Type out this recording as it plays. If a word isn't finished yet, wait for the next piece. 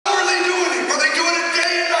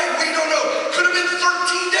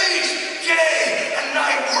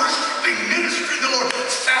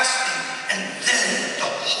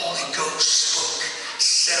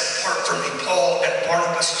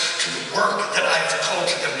that I have called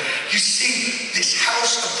to them. You see, this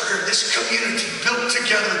house of prayer, this community built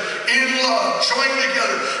together in love, joined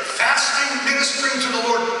together, fasting, ministering to the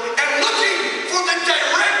Lord, and looking for the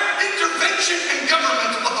direct intervention and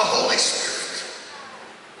government of the Holy Spirit.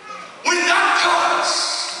 When that comes,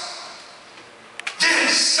 then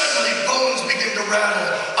suddenly bones begin to rattle,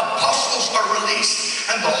 apostles are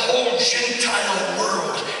released, and the whole Gentile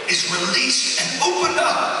world is released and opened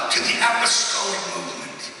up to the apostolic movement.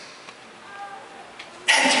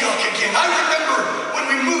 Antioch again. I remember when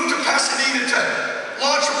we moved to Pasadena to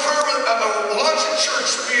launch a church,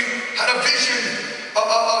 we had a vision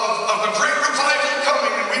of a great revival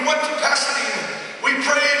coming, and we went to Pasadena. We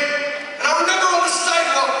prayed, and I remember on the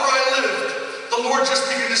sidewalk where I lived, the Lord just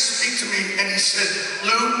began to speak to me, and he said,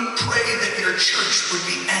 Lou, pray that your church would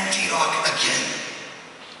be Antioch again.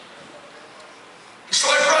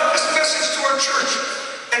 So I brought this message to our church,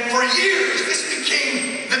 and for years this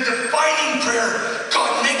became the defining prayer.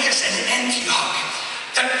 God, make us an Antioch.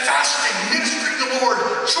 That fasting, ministering the Lord,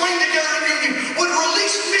 joined together in union, would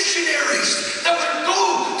release missionaries that would go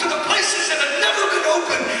to the places that had never been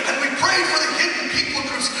open, and we prayed for the hidden people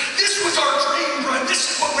groups. This was our dream, right? This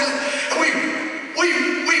is what and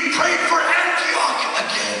we prayed for Antioch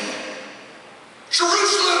again.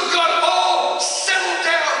 Jerusalem got all settled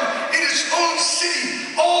down in its own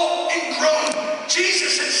city, all ingrown.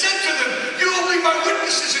 Jesus had said to them, you will be my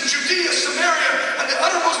witnesses in Judea, Samaria, and the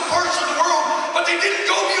uttermost parts of the world, but they didn't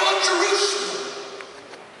go beyond Jerusalem.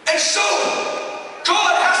 And so,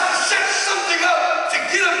 God has to set something up to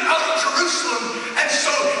get them out of Jerusalem. And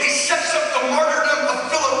so, he sets up the martyrdom of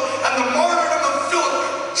Philip, and the martyrdom of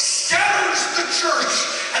Philip scatters the church,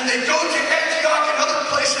 and they go to Antioch and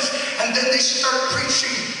other places, and then they start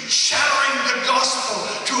preaching, shattering the gospel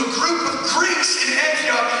to a group of Greeks in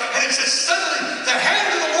Antioch, and it says suddenly the hand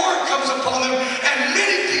of the Lord comes upon them, and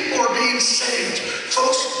many people are being saved.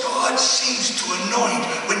 Folks, God seems to anoint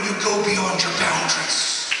when you go beyond your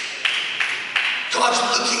boundaries. God's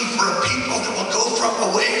looking for a people that will go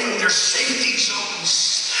away from their safety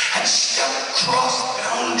zones and step across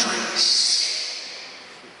boundaries.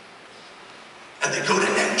 And they go to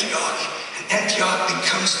Antioch, and Antioch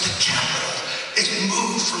becomes the capital. It's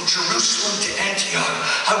moved from Jerusalem to Antioch.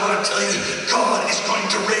 I want to tell you, God is going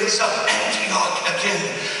to raise up Antioch again.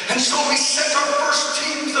 And so we sent our first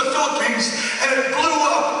team to the Philippines, and it blew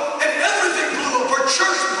up, and everything blew up. Our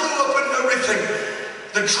church blew up and everything.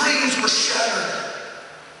 The dreams were shattered.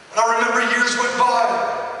 And I remember years went by.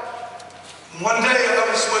 And one day I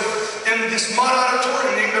was in this Mott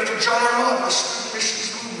auditorium named after John Armand, the student missions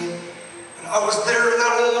movement. And I was there in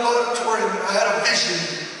that old auditorium, and I had a vision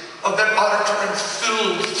of that auditorium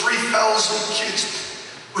filled, 3,000 kids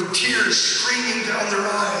with tears streaming down their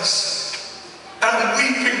eyes. And I'm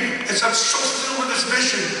weeping as I'm so filled with this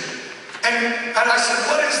vision. And I said,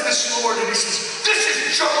 what is this, Lord? And he says, this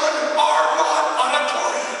is John Armand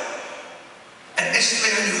Auditorium. And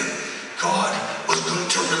instantly I knew it. God was going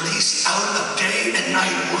to release out of day and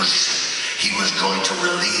night worship. He was going to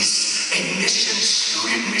release a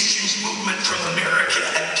student missions movement from America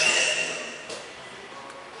again.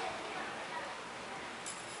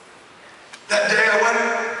 That day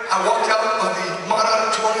I walked out of the Mott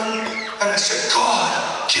Auditorium, and I said,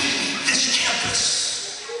 God, give me this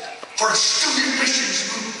campus for a student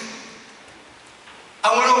missions movement.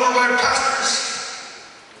 I went over to my pastor's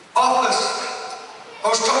office. I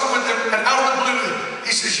was talking with him, and out of the blue,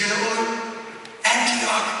 he says, you know,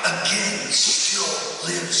 Antioch again still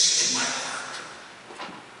lives in my heart.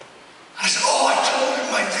 I said, oh, I told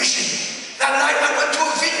him my vision. That night I went to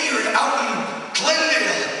a vineyard out in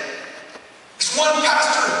Glendale. This one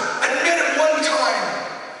pastor, I'd met him one time.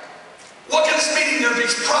 Walking this meeting, there are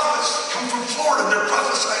these prophets come from Florida. They're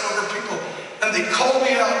prophesying over people. And they called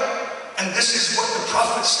me out, and this is what the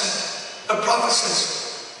prophet said. The prophet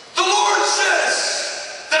says, the Lord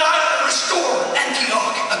says that I will restore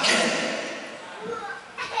Antioch again.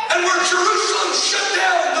 And where Jerusalem shut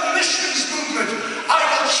down the missions movement, I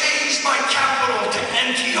will change my capital to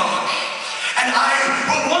Antioch. And I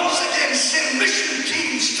will once again send mission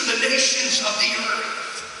teams to the nations of the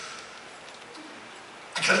earth.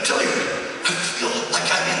 I gotta tell you, I feel like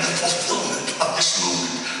I'm in the fulfillment of this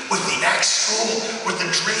movement. With the Acts School, with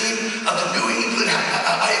the dream of the New England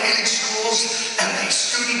Ivy League schools, and the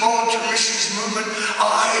student volunteer missions movement,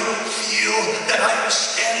 I feel that I am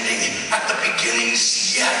standing at the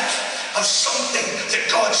beginnings yet of something that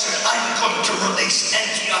God said, I'm going to release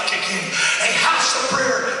Antioch again. A house of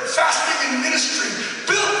prayer, fasting and ministry,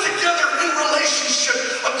 built together in relationship,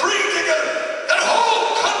 agreeing together that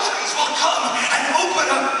whole countries will come and open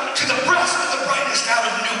up to the breast of the brightest out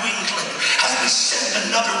of New England as we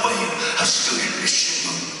send another wave of student mission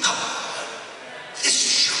movement. Come on. This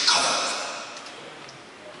is your call.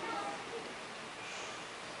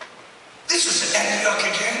 This was at Antioch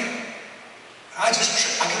again. I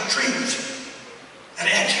got dreamed that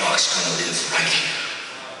Antioch's going to live right here.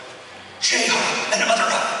 JHOP and other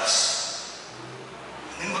hubs.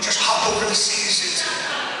 And then we'll just hop over the seas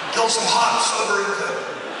and build some hops over in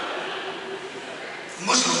the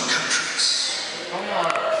Muslim countries. Come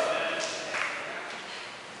on.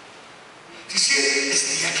 Do you see it? It's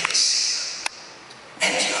the ecclesia.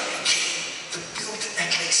 Antioch became the built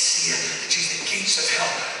ecclesia, which is the gates of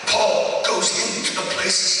hell. Paul goes into the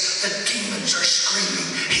places that demons are screaming.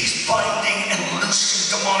 He's binding and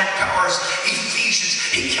loosing demonic powers. Ephesians,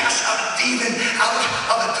 he casts out a demon out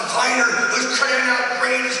of a diviner who's crying out,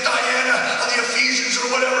 great as Diana of the Ephesians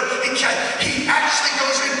or whatever. He actually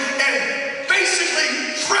goes in and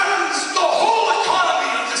basically threatens the whole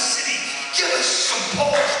economy of the city. Give us some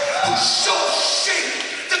Pauls who so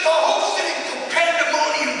shake that the whole city will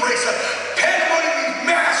pandemonium breaks up. Pandemonium means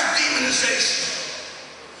mass demonization.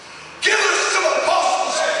 Give us some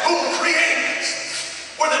apostles who create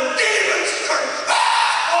where the demons are.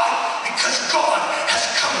 Why? Because God has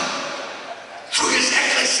come through his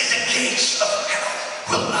ecclesia. The gates of hell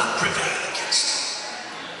will not prevail against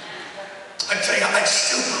him. I tell you, I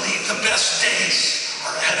still believe the best days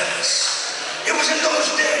are ahead of us. It was in those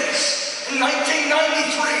days, in 1993,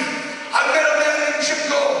 I met a man named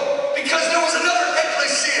Engle because there was another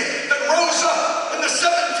ecclesia that rose up in the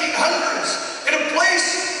 1700s in a place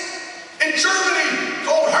in Germany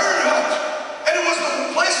called Herrnhut, and it was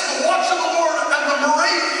the place of the watch of the Lord and the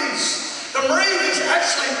Moravians. The Moravians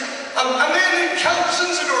actually, a man named Count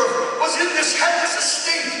Zinzendorf had this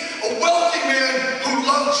estate, a wealthy man who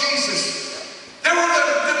loved Jesus. The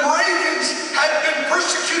Moravians had been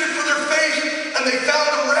persecuted for their faith, and they found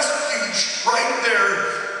a refuge right there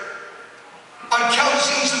on Count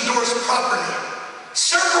Zinzendorf's property.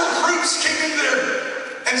 Several groups came in there,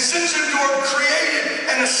 and Zinzendorf created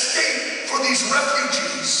an estate for these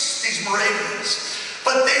refugees, these Moravians.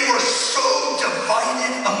 But they were so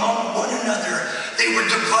divided among one another. They were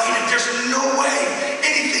divided. There's no way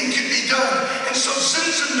anything could be done. And so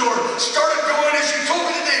Zinzendorf started going, as you told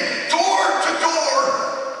me today, door to door,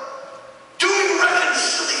 doing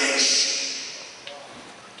reconciliation.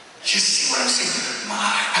 You see what I'm saying?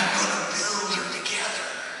 I'm going to build her together.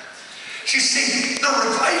 You see, the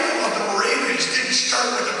revival of the Moravians didn't start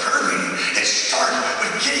with the permeating. It started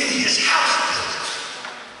with getting his house built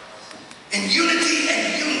in unity and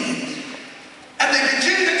union. And they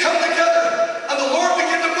began to come together, and the Lord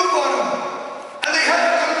began to move on them. And they had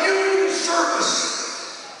a communion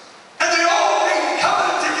service. And they all made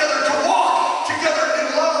covenant together to walk together in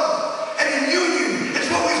love and in union. It's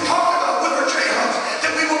what we've talked about with our JHOPs,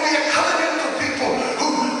 that we will be a covenantal people who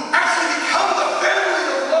actually become the family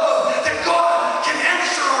of love, that God can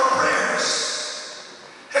answer our prayers.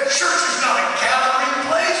 That church is not a gathering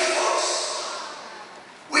place, folks.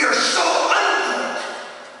 We are so unloved.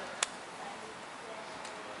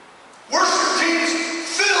 Worship teams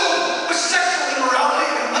filled with sexual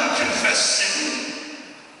immorality and unconfessed sin.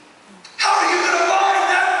 How are you going to bind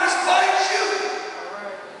that which binds you?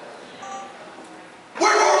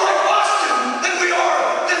 We're more like Boston than we are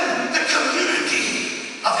than the community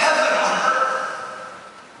of heaven on earth.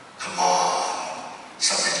 Come on.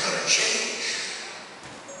 Something's going to change.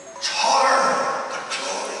 It's hard, but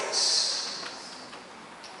glorious.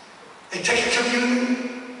 They take a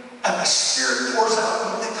communion, and the Spirit pours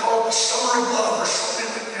out what they call the summer of love or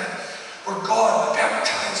something like that, where God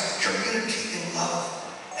baptized the community in love.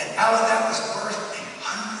 And out of that was birthed a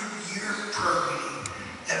 100-year prayer meeting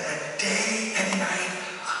that went day and night,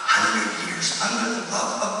 100 years under the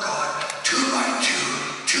love of God, 2 by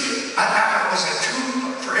 2. An hour was it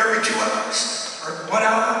 2 for every 2 hours, or 1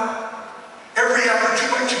 hour? Every hour,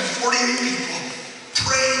 2 by 2, 48 people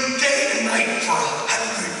praying day and night for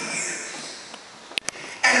 100 years.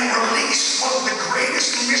 And it released one of the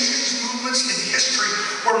greatest missions movements in history,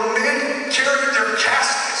 where men carried their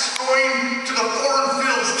caskets going to the foreign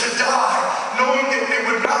fields to die, knowing that they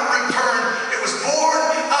would not return. It was born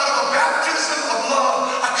out of a baptism of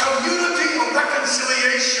love, a community of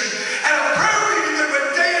reconciliation, and a prayer meeting that went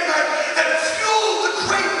day and night that fueled the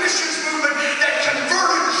great missions movement that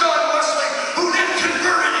converted John Wesley, who then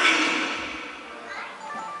converted Engle.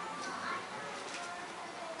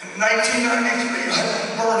 In 1993, I was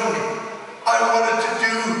burning. I wanted to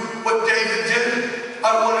do what David did.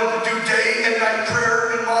 I wanted to do day and night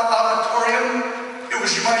prayer in my auditorium.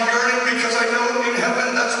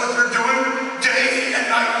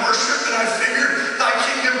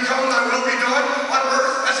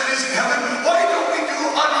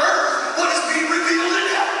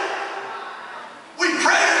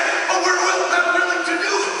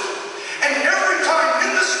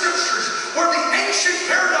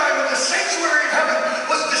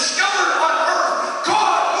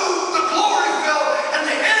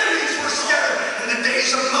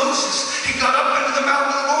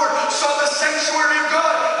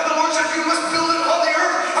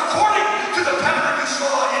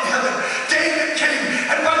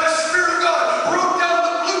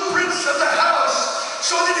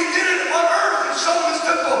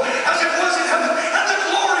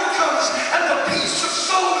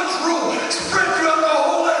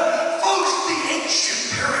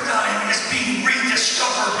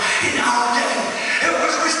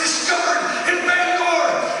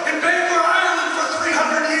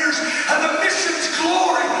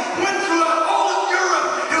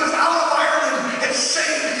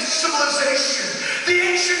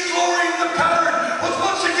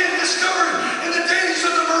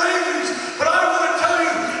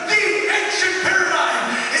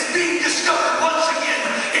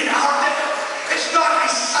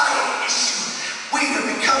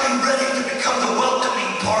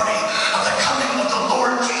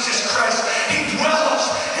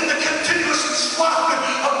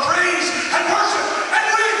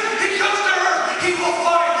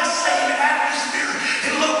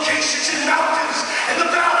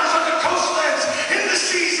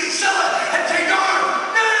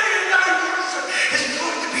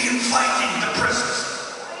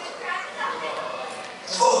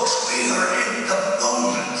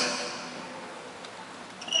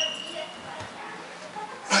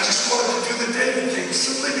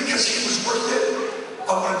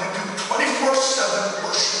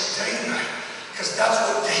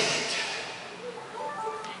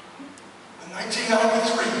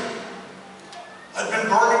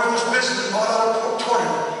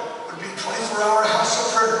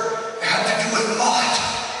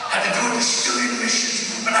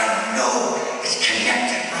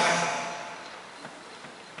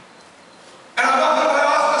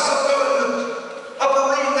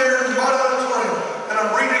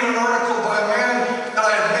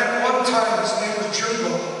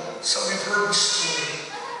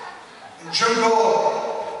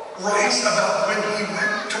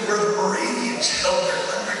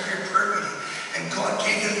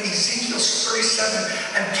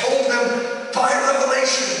 37 and told them by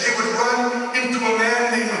revelation they would run into a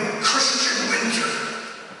man named Christian Winter.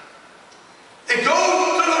 They go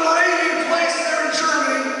to the Moravian place there in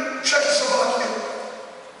Germany, Czechoslovakia.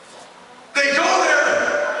 They go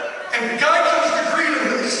there, and the guy comes to greet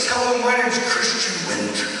him, and they tell him, my name's Christian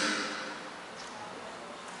Winter.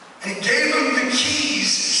 And he gave him the keys,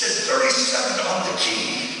 it said 37 on the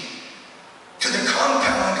key, to the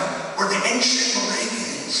compound where the ancient